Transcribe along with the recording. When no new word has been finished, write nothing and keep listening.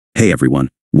Hey everyone,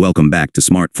 welcome back to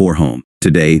Smart 4 Home.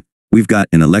 Today, we've got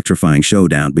an electrifying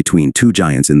showdown between two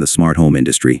giants in the smart home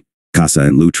industry, Kasa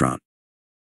and Lutron.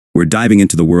 We're diving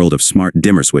into the world of smart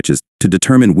dimmer switches to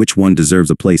determine which one deserves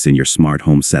a place in your smart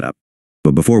home setup.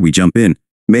 But before we jump in,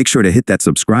 make sure to hit that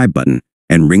subscribe button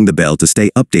and ring the bell to stay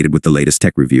updated with the latest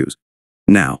tech reviews.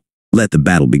 Now, let the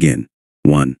battle begin.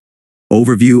 1.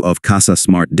 Overview of Kasa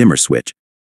Smart Dimmer Switch.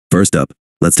 First up,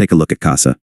 let's take a look at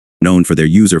Kasa. Known for their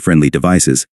user-friendly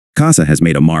devices, Kasa has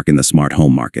made a mark in the smart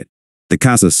home market. The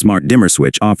Kasa Smart Dimmer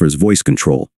Switch offers voice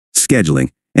control,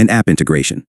 scheduling, and app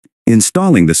integration.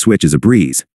 Installing the switch is a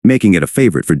breeze, making it a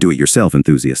favorite for do-it-yourself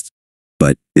enthusiasts.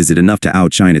 But is it enough to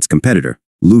outshine its competitor,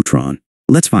 Lutron?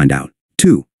 Let's find out.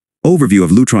 2. Overview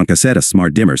of Lutron Kasa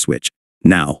Smart Dimmer Switch.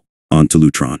 Now, on to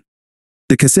Lutron.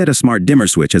 The Kasa Smart Dimmer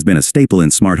Switch has been a staple in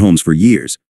smart homes for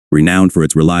years. Renowned for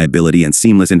its reliability and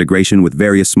seamless integration with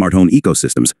various smart home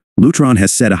ecosystems, Lutron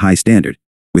has set a high standard.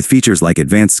 With features like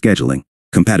advanced scheduling,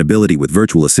 compatibility with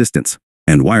virtual assistants,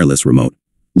 and wireless remote,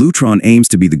 Lutron aims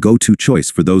to be the go-to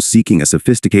choice for those seeking a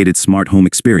sophisticated smart home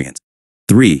experience.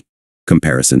 3.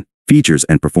 Comparison, features,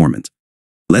 and performance.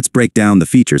 Let's break down the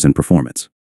features and performance.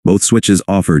 Both switches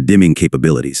offer dimming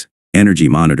capabilities, energy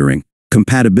monitoring,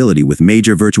 compatibility with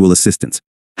major virtual assistants.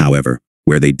 However,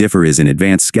 where they differ is in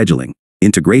advanced scheduling,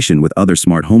 integration with other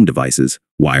smart home devices,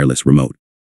 wireless remote.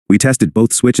 We tested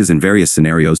both switches in various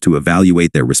scenarios to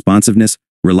evaluate their responsiveness,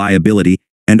 reliability,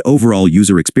 and overall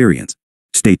user experience.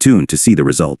 Stay tuned to see the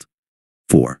result.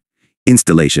 4.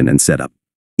 Installation and setup.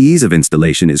 Ease of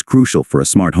installation is crucial for a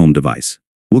smart home device.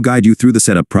 We'll guide you through the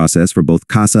setup process for both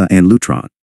Kasa and Lutron.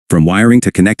 From wiring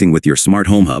to connecting with your smart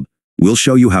home hub, we'll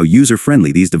show you how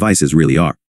user-friendly these devices really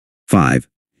are. 5.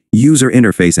 User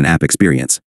interface and app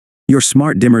experience. Your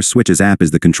Smart Dimmer Switches app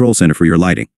is the control center for your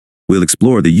lighting. We'll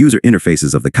explore the user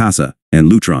interfaces of the Kasa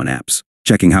and Lutron apps,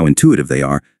 checking how intuitive they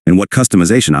are and what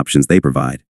customization options they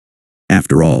provide.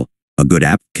 After all, a good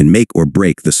app can make or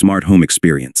break the smart home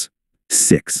experience.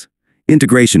 6.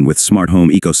 Integration with smart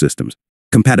home ecosystems.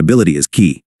 Compatibility is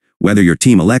key. Whether you're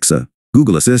Team Alexa,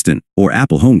 Google Assistant, or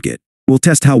Apple HomeKit, we'll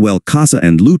test how well Kasa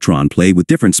and Lutron play with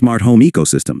different smart home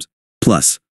ecosystems.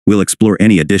 Plus, we'll explore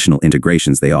any additional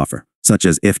integrations they offer, such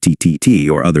as FTTT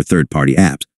or other third-party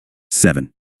apps.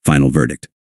 7. Final verdict.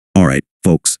 Alright,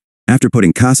 folks, after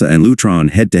putting Kasa and Lutron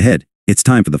head-to-head, it's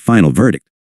time for the final verdict.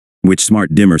 Which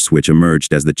smart dimmer switch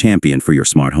emerged as the champion for your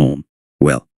smart home?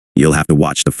 Well, you'll have to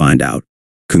watch to find out.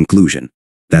 Conclusion.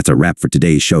 That's a wrap for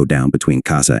today's showdown between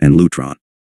Kasa and Lutron.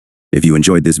 If you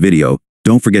enjoyed this video,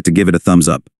 don't forget to give it a thumbs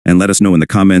up and let us know in the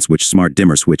comments which smart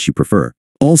dimmer switch you prefer.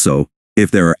 Also,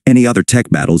 if there are any other tech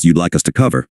battles you'd like us to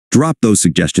cover, drop those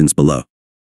suggestions below.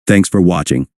 Thanks for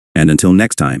watching, and until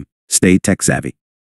next time, stay tech savvy.